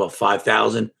 Stadium holds about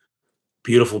 5,000.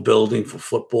 Beautiful building for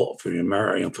football, for the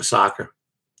American, for soccer.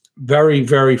 Very,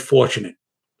 very fortunate.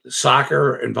 The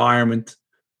soccer environment,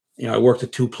 I worked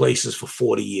at two places for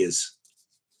 40 years.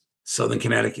 Southern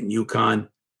Connecticut and UConn,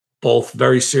 both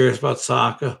very serious about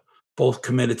soccer, both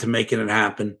committed to making it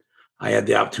happen. I had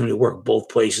the opportunity to work both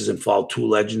places and follow two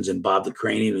legends in Bob the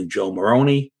Cranian and Joe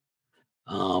Moroni.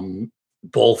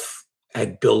 Both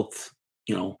had built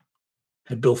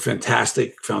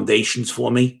fantastic foundations for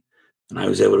me, and I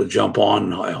was able to jump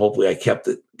on. And hopefully I kept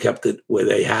it where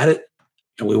they had it.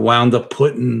 And we wound up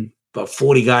putting about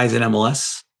 40 guys in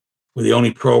MLS. We're the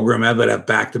only program ever to have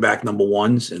back-to-back number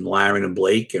ones in Laren and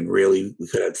Blake. And really, we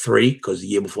could have three because the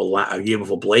year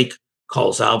before Blake,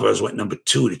 Carlos Alvarez went number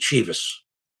 2 to Chivas.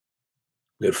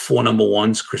 We had 4 number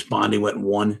ones. Chris Bondi went and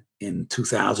won in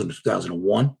 2000 to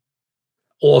 2001.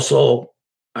 Also,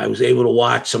 I was able to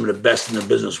watch some of the best in the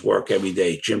business work every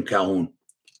day. Jim Calhoun,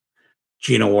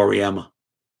 Gino Auriemma,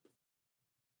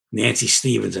 Nancy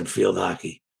Stevens in field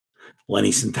hockey,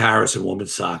 Lenny Santaris in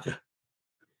women's soccer,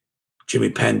 Jimmy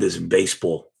Penders in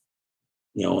baseball,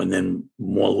 and then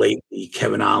more lately,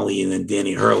 Kevin Ollie and then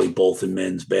Danny Hurley, both in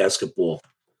men's basketball.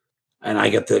 And I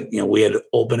got we had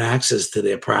open access to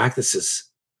their practices,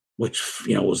 which,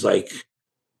 was like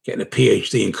getting a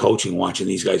PhD in coaching, watching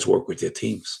these guys work with their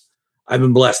teams. I've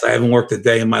been blessed. I haven't worked a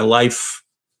day in my life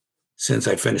since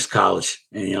I finished college.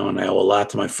 And I owe a lot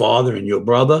to my father and your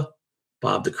brother,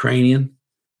 Bob the Cranian,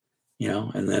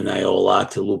 and then I owe a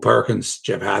lot to Lou Perkins,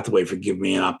 Jeff Hathaway, for giving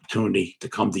me an opportunity to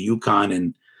come to UConn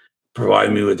and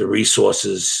provide me with the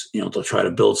resources, to try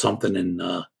to build something. And,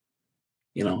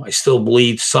 I still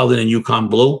bleed Southern and UConn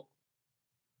blue.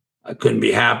 I couldn't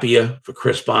be happier for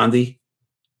Chris Bondi.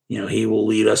 He will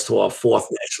lead us to our 4th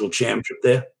national championship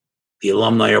there. The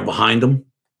alumni are behind him,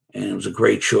 and it was a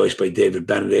great choice by David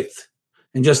Benedict.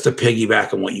 And just to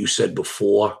piggyback on what you said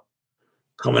before,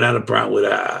 coming out of Brentwood,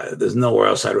 there's nowhere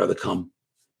else I'd rather come.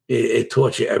 It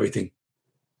taught you everything.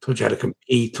 Taught you how to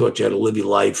compete, taught you how to live your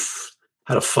life,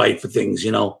 how to fight for things,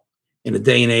 In a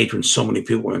day and age when so many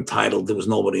people were entitled, there was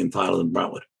nobody entitled in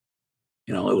Brentwood.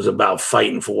 It was about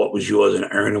fighting for what was yours and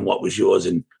earning what was yours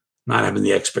and not having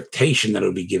the expectation that it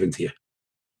would be given to you.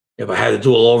 If I had to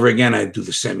do it all over again, I'd do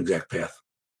the same exact path.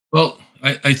 Well,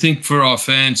 I think for our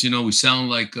fans, we sound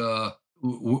like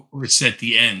it's at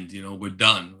the end. We're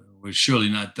done. We're surely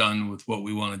not done with what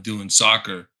we want to do in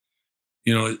soccer.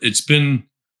 It's been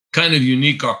kind of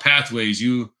unique, our pathways.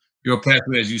 Your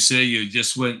pathway, as you say, you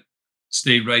just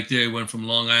stayed right there, went from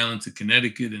Long Island to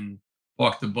Connecticut and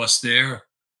parked the bus there.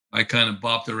 I kind of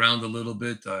bopped around a little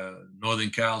bit, Northern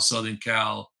Cal, Southern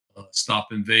Cal,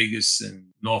 stop in Vegas and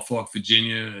Norfolk,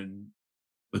 Virginia, and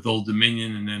with Old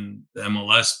Dominion, and then the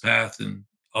MLS path, and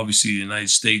obviously the United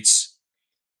States.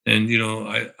 And,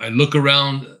 I look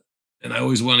around and I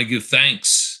always want to give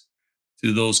thanks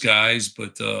to those guys,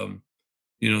 but,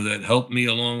 that helped me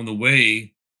along the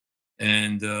way.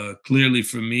 And clearly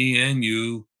for me and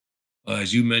you,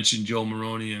 as you mentioned, Joe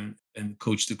Moroni and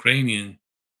Coach the Cranian,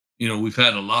 we've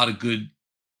had a lot of good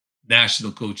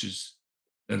national coaches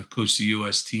that have coached the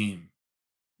U.S. team.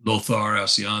 Lothar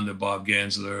Alcindor, Bob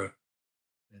Gansler,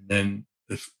 And then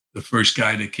the first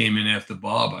guy that came in after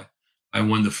Bob, I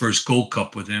won the first Gold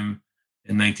Cup with him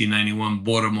in 1991,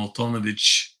 Bora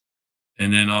Moltonovic.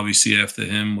 And then obviously after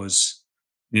him was,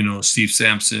 Steve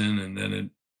Sampson. And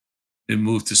then it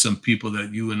moved to some people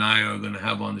that you and I are going to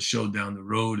have on the show down the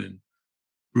road, and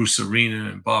Bruce Arena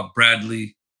and Bob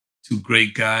Bradley, two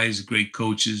great guys, great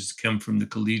coaches, come from the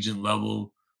collegiate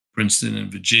level, Princeton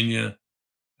and Virginia.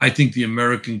 I think the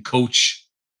American coach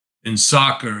in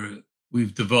soccer,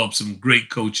 we've developed some great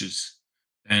coaches.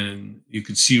 And you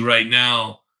can see right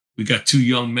now, we got two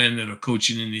young men that are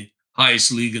coaching in the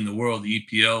highest league in the world, the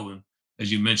EPL. And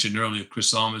as you mentioned earlier,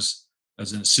 Chris Almas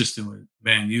as an assistant with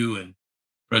Man U, and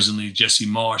presently Jesse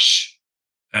Marsh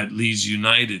at Leeds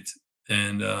United.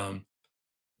 And,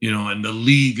 and the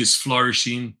league is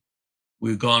flourishing.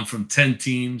 We've gone from 10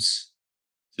 teams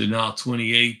to now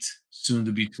 28, soon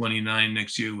to be 29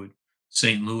 next year with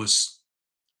St. Louis.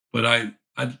 But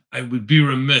I would be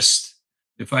remiss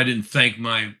if I didn't thank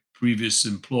my previous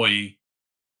employee,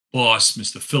 boss,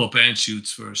 Mr. Philip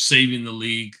Anschutz, for saving the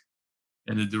league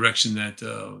and the direction that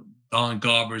Don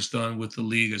Garber's done with the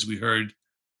league, as we heard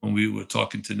when we were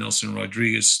talking to Nelson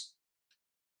Rodriguez.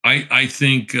 I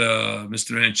think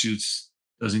Mr. Anschutz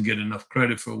doesn't get enough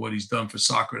credit for what he's done for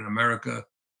soccer in America.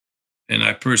 And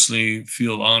I personally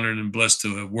feel honored and blessed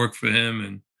to have worked for him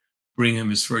and bring him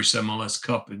his first MLS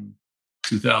Cup in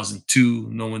 2002.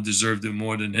 No one deserved it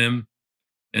more than him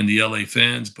and the LA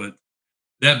fans. But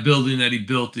that building that he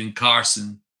built in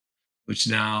Carson, which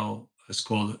now is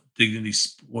called Dignity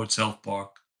Sports Health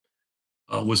Park,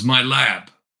 was my lab.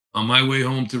 On my way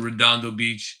home to Redondo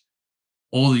Beach,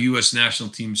 all the U.S. national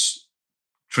teams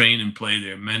train and play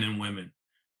there, men and women.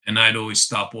 And I'd always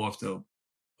stop off to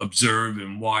observe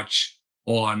and watch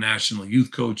all our national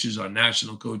youth coaches, our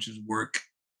national coaches work,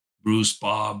 Bruce,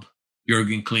 Bob,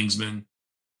 Jurgen Klinsmann.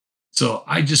 So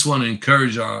I just want to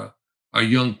encourage our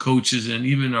young coaches, and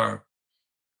even our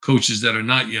coaches that are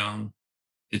not young.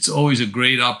 It's always a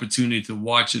great opportunity to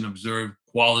watch and observe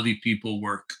quality people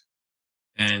work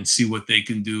and see what they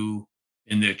can do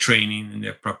in their training and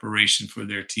their preparation for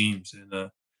their teams. And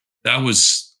that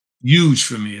was huge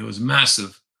for me. It was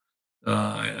massive.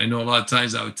 I know a lot of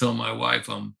times I would tell my wife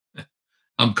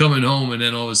I'm coming home, and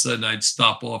then all of a sudden I'd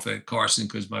stop off at Carson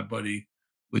because my buddy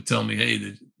would tell me, hey,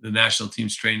 the national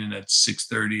team's training at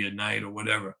 6:30 at night or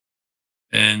whatever.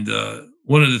 And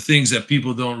one of the things that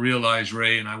people don't realize,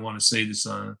 Ray, and I want to say this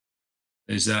on,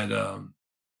 is that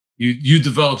you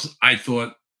developed, I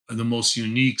thought, the most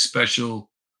unique,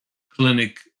 special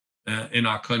clinic in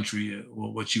our country.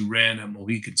 What you ran at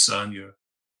Mohegan Sun,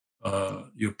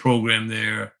 your program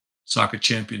there, Soccer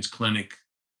Champions Clinic.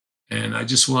 And I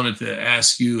just wanted to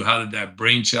ask you, how did that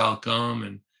brainchild come,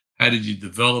 and how did you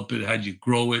develop it? How did you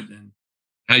grow it, and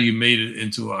how you made it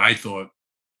into, I thought,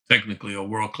 technically a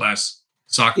world-class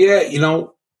soccer? Yeah,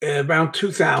 around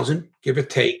 2000, give or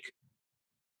take,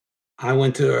 I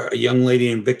went to a young lady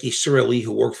named Vicky Cirilli,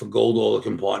 who worked for Gold Orlick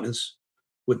and Partners,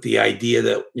 with the idea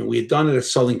that we had done it at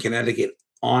Southern Connecticut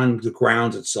on the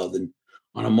grounds at Southern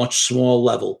on a much smaller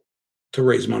level to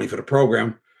raise money for the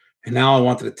program. And now I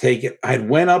wanted to take it. I had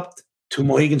went up to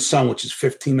Mohegan Sun, which is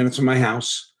 15 minutes from my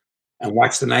house, and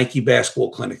watched the Nike basketball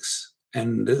clinics.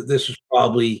 And this was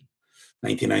probably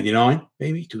 1999,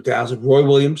 maybe 2000. Roy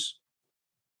Williams,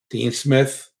 Dean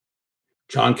Smith,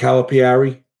 John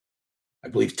Calipari, I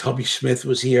believe Tubby Smith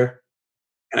was here.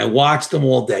 And I watched them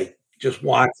all day, just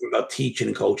watching about teaching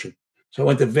and coaching. So I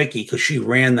went to Vicky because she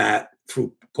ran that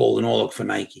through Golden Orlick for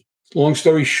Nike. Long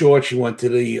story short, she went to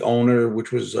the owner,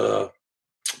 which was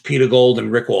Peter Gold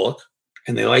and Rick Orlick,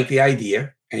 and they liked the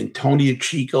idea. And Tony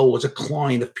Chico was a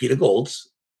client of Peter Gold's.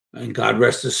 And God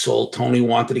rest his soul, Tony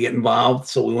wanted to get involved.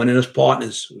 So we went in as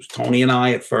partners. It was Tony and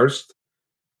I at first,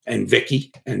 and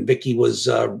Vicky. And Vicky was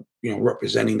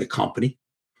representing the company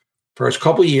first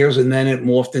couple of years, and then it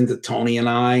morphed into Tony and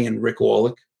I and Rick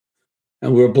Orlick.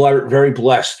 And we were very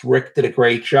blessed. Rick did a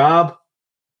great job.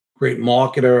 Great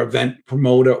marketer, event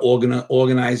promoter,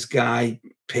 organized guy,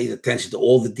 paid attention to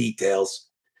all the details.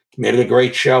 Made it a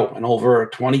great show. And over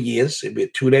 20 years, it'd be a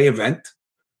 2-day event.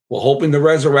 We're hoping to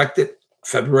resurrect it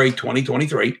February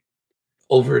 2023.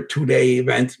 Over a 2-day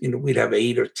event, we'd have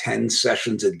 8 or 10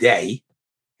 sessions a day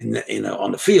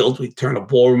on the field. We'd turn a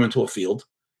ballroom into a field.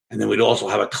 And then we'd also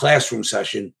have a classroom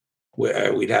session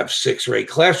where we'd have 6 or 8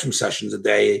 classroom sessions a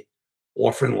day,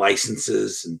 offering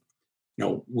licenses.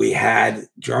 And we had,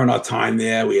 during our time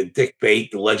there, we had Dick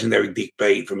Bate, the legendary Dick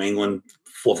Bate from England,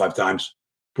 4 or 5 times,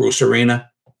 Bruce Arena,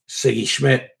 Siggy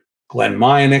Schmidt, Glenn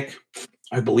Meyernick,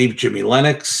 I believe Jimmy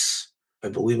Lennox, I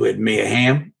believe we had Mia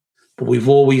Hamm. But we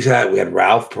had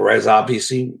Ralph Perez,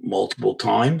 obviously, multiple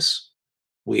times.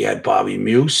 We had Bobby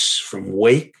Muse from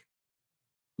Wake.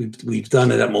 We've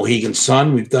done it at Mohegan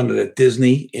Sun. We've done it at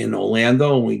Disney in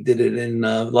Orlando, and we did it in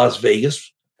Las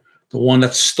Vegas. The one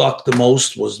that stuck the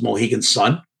most was Mohegan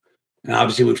Sun. And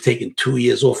obviously, we've taken 2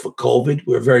 years off for COVID.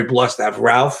 We're very blessed to have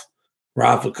Ralph.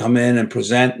 Ralph would come in and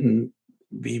present and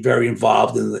be very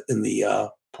involved in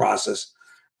the process.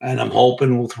 And I'm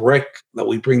hoping with Rick that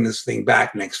we bring this thing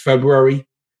back next February.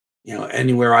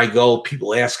 Anywhere I go,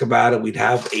 people ask about it. We'd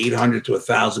have 800 to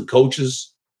 1,000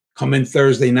 coaches come in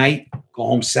Thursday night, go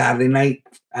home Saturday night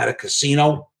at a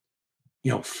casino.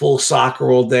 Full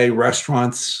soccer all day,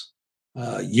 restaurants,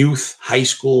 youth, high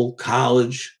school,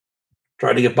 college.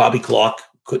 Tried to get Bobby Clark.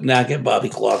 Could not get Bobby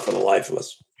Clark for the life of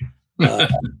us.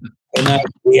 And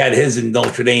we had his in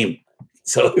Notre Dame.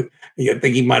 So I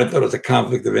think he might have thought it was a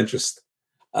conflict of interest.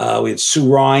 We had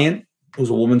Sue Ryan, who's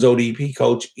a women's ODP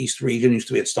coach, East Region, used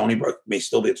to be at Stony Brook, may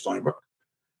still be at Stony Brook.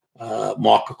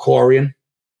 Mark Kokorian.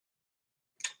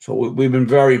 So we've been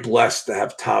very blessed to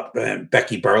have top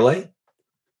Becky Burley,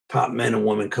 top men and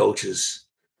women coaches,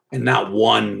 and not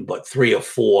one, but 3 or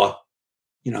 4,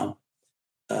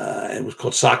 it was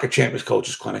called Soccer Champions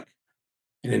Coaches Clinic.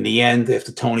 And in the end,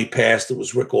 after Tony passed, it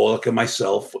was Rick Orlick and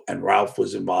myself, and Ralph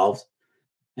was involved.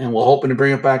 And we're hoping to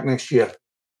bring it back next year.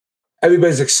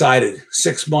 Everybody's excited.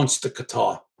 6 months to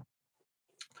Qatar.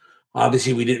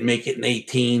 Obviously, we didn't make it in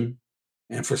 18.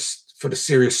 And for the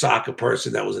serious soccer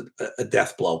person, that was a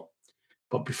death blow.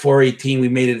 But before 18, we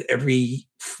made it every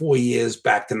 4 years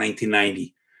back to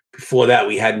 1990. Before that,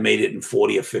 we hadn't made it in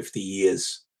 40 or 50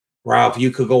 years. Ralph,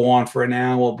 you could go on for an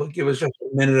hour, but give us just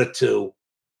a minute or two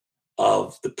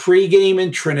of the pregame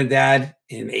in Trinidad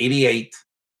in 88.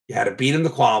 You had to beat him to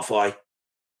qualify.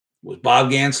 With Bob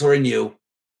Gansler and you,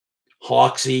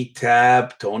 Hawksy,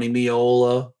 Tab, Tony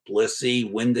Miola, Blissy,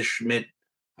 Winda Schmidt,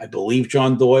 I believe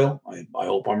John Doyle. I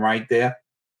hope I'm right there.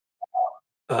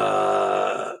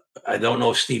 I don't know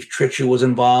if Steve Tritchie was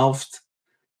involved.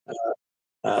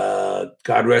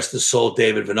 God rest his soul,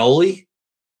 David Vanoli.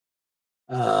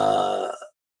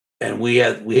 And we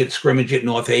had scrimmage at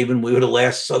North Haven. We were the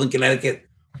last. Southern Connecticut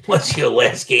was your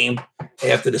last game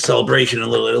after the celebration in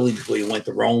Little Italy before you went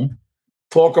to Rome.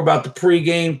 Talk about the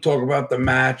pregame, talk about the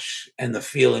match, and the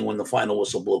feeling when the final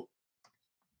whistle blew.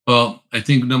 Well, I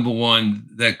think number one,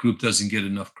 that group doesn't get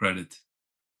enough credit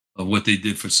of what they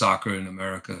did for soccer in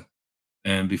America.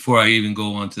 And before I even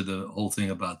go on to the whole thing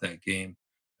about that game,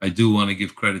 I do want to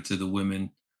give credit to the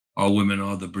women. Our women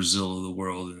are the Brazil of the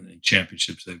world in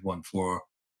championships. They've won four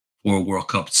World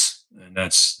Cups, and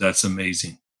that's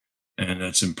amazing, and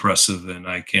that's impressive. And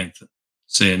I can't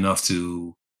say enough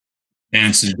to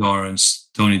Anson Dorrance,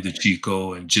 Tony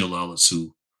DeChico, and Jill Ellis,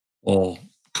 who all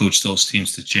coached those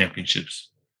teams to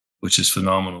championships, which is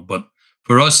phenomenal. But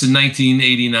for us in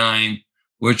 1989,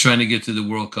 we're trying to get to the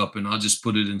World Cup, and I'll just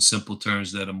put it in simple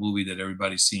terms that a movie that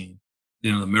everybody's seen.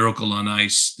 The Miracle on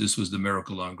Ice, this was the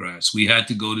Miracle on Grass. We had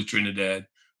to go to Trinidad.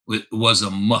 It was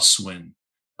a must-win.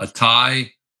 A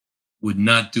tie would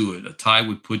not do it. A tie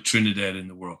would put Trinidad in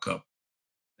the World Cup.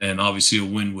 And obviously a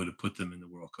win would have put them in the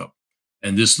World Cup.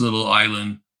 And this little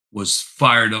island was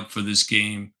fired up for this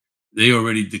game. They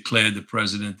already declared the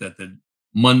president that the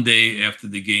Monday after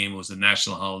the game was a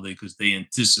national holiday because they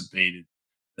anticipated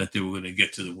that they were going to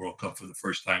get to the World Cup for the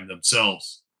first time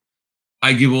themselves.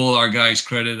 I give all our guys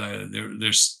credit.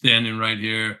 They're standing right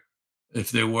here. If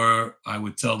they were, I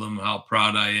would tell them how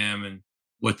proud I am and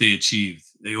what they achieved.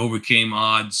 They overcame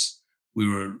odds.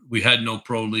 We had no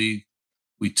pro league.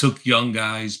 We took young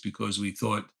guys because we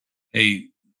thought, hey,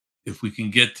 if we can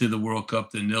get to the World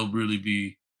Cup, then they'll really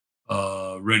be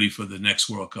ready for the next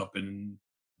World Cup. And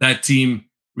that team,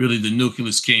 really the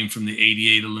nucleus came from the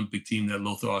 88 Olympic team that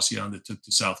Lothar Osiander took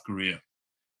to South Korea.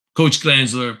 Coach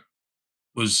Glanzler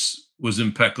was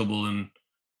impeccable in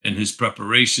his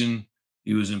preparation.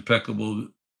 He was impeccable,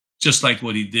 just like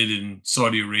what he did in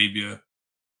Saudi Arabia.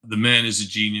 The man is a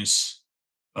genius.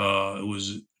 It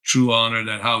was a true honor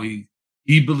that how he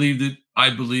believed it. I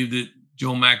believed it.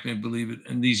 Joe Mackman believed it.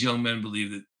 And these young men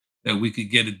believed it, that we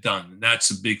could get it done. And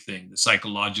that's a big thing, the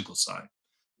psychological side.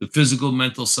 The physical,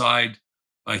 mental side,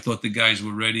 I thought the guys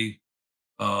were ready.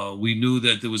 We knew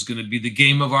that there was going to be the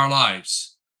game of our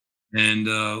lives. And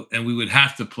we would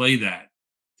have to play that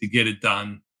to get it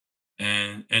done.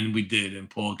 And we did. And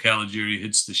Paul Caligiuri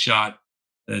hits the shot,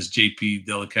 as JP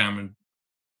Delacameron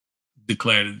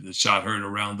declared it, the shot heard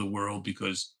around the world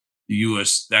because the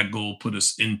U.S., that goal put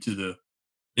us into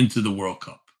the World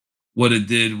Cup. What it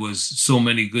did was so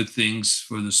many good things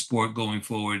for the sport going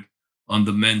forward on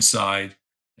the men's side.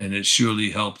 And it surely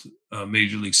helped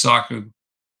Major League Soccer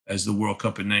as the World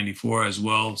Cup in '94 as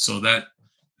well. So that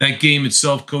game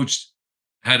itself, Coach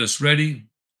had us ready.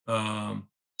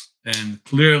 And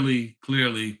clearly,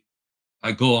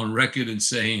 I go on record in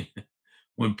saying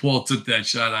when Paul took that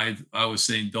shot, I was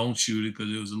saying don't shoot it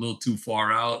because it was a little too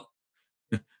far out,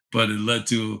 but it led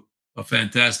to a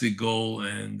fantastic goal.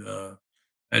 And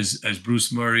as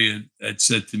Bruce Murray had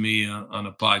said to me on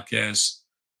a podcast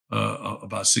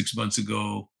about 6 months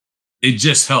ago, it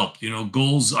just helped.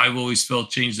 Goals I've always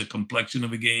felt changed the complexion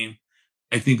of a game.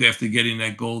 I think after getting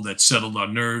that goal, that settled our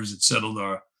nerves, it settled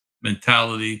our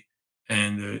mentality,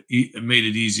 and it made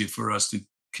it easier for us to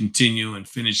continue and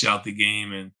finish out the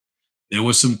game. And there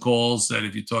were some calls that,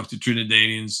 if you talk to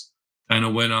Trinidadians, kind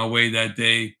of went our way that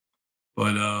day,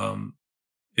 but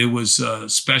it was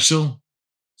special,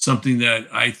 something that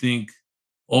I think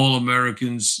all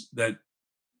Americans that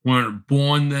weren't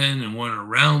born then and weren't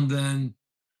around then,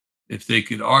 if they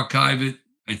could archive it,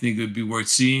 I think it would be worth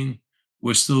seeing.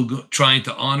 We're still trying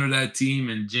to honor that team,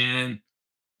 and Jan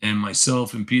and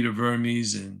myself and Peter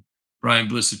Vermes and Brian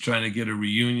Bliss are trying to get a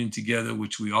reunion together,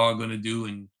 which we are going to do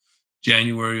in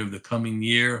January of the coming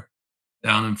year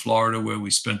down in Florida, where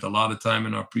we spent a lot of time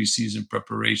in our preseason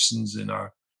preparations and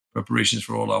our preparations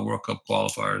for all our World Cup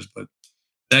qualifiers. But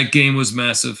that game was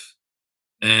massive.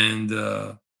 And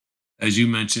as you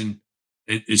mentioned,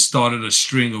 it started a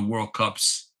string of World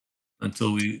Cups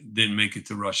until we didn't make it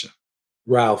to Russia.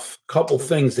 Ralph, a couple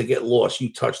things that get lost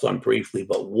you touched on briefly,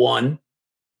 but one,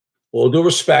 all due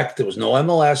respect, there was no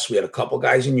MLS. We had a couple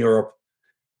guys in Europe.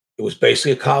 It was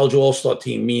basically a college all-star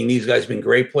team, meaning these guys have been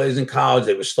great players in college.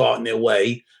 They were starting their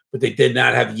way, but they did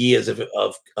not have years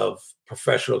of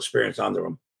professional experience under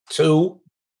them. Two,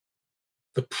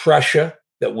 the pressure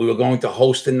that we were going to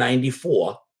host in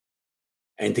 '94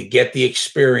 and to get the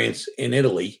experience in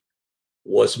Italy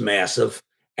was massive.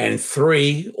 And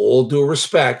three, all due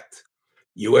respect,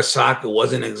 U.S. Soccer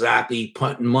wasn't exactly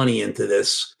punting money into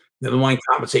this. Never mind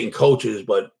compensating coaches,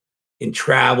 but in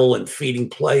travel and feeding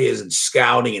players and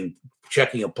scouting and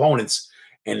checking opponents.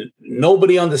 And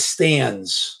nobody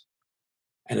understands.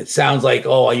 And it sounds like,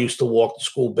 oh, I used to walk to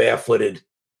school barefooted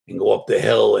and go up the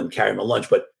hill and carry my lunch.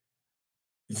 But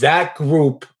that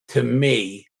group, to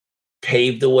me,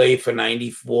 paved the way for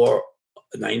 94,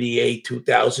 98,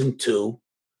 2002.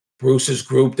 Bruce's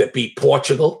group that beat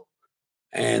Portugal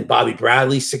and Bobby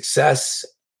Bradley's success.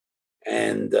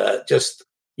 And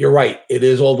you're right. It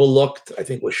is overlooked. I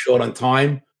think we're short on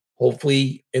time.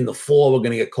 Hopefully in the fall, we're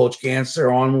going to get Coach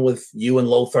Ganser on with you and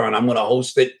Lothar, and I'm going to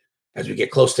host it as we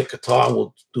get close to Qatar.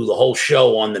 We'll do the whole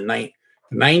show on the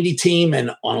 90 team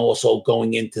and on also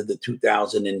going into the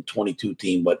 2022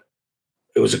 team. But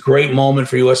it was a great moment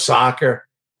for U.S. Soccer,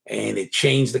 and it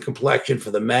changed the complexion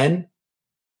for the men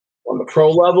on the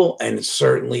pro level, and it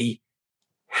certainly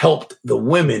helped the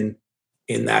women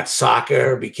in that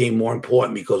soccer became more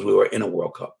important because we were in a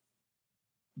World Cup.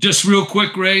 Just real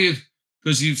quick, Ray,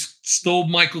 because you've stole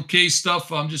Michael K's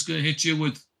stuff, I'm just going to hit you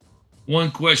with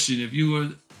one question. If you were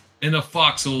in a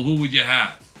foxhole, who would you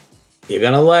have? You're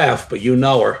going to laugh, but you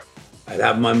know her. I'd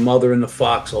have my mother in the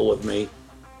foxhole with me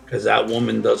because that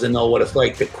woman doesn't know what it's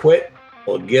like to quit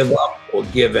or give up or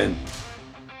give in.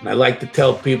 And I like to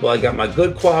tell people I got my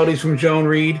good qualities from Joan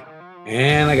Reed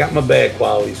and I got my bad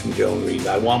qualities from Joan Reed.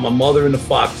 I want my mother in the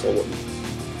foxhole with me.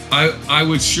 I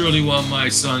would surely want my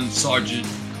son, Sergeant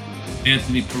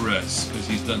Anthony Perez, because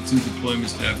he's done 2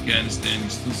 deployments to Afghanistan.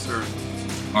 He's still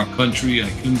serving our country. I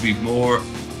couldn't be more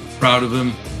proud of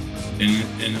him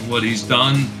and what he's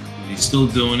done. He's still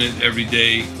doing it every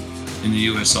day in the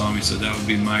U.S. Army, so that would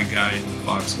be my guy in the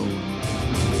foxhole.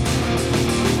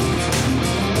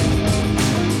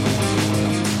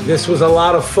 This was a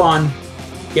lot of fun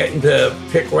getting to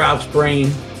pick Ralph's brain.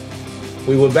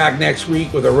 We will be back next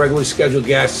week with a regularly scheduled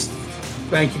guest.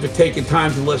 Thank you for taking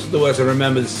time to listen to us, and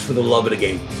remember, this is for the love of the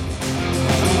game.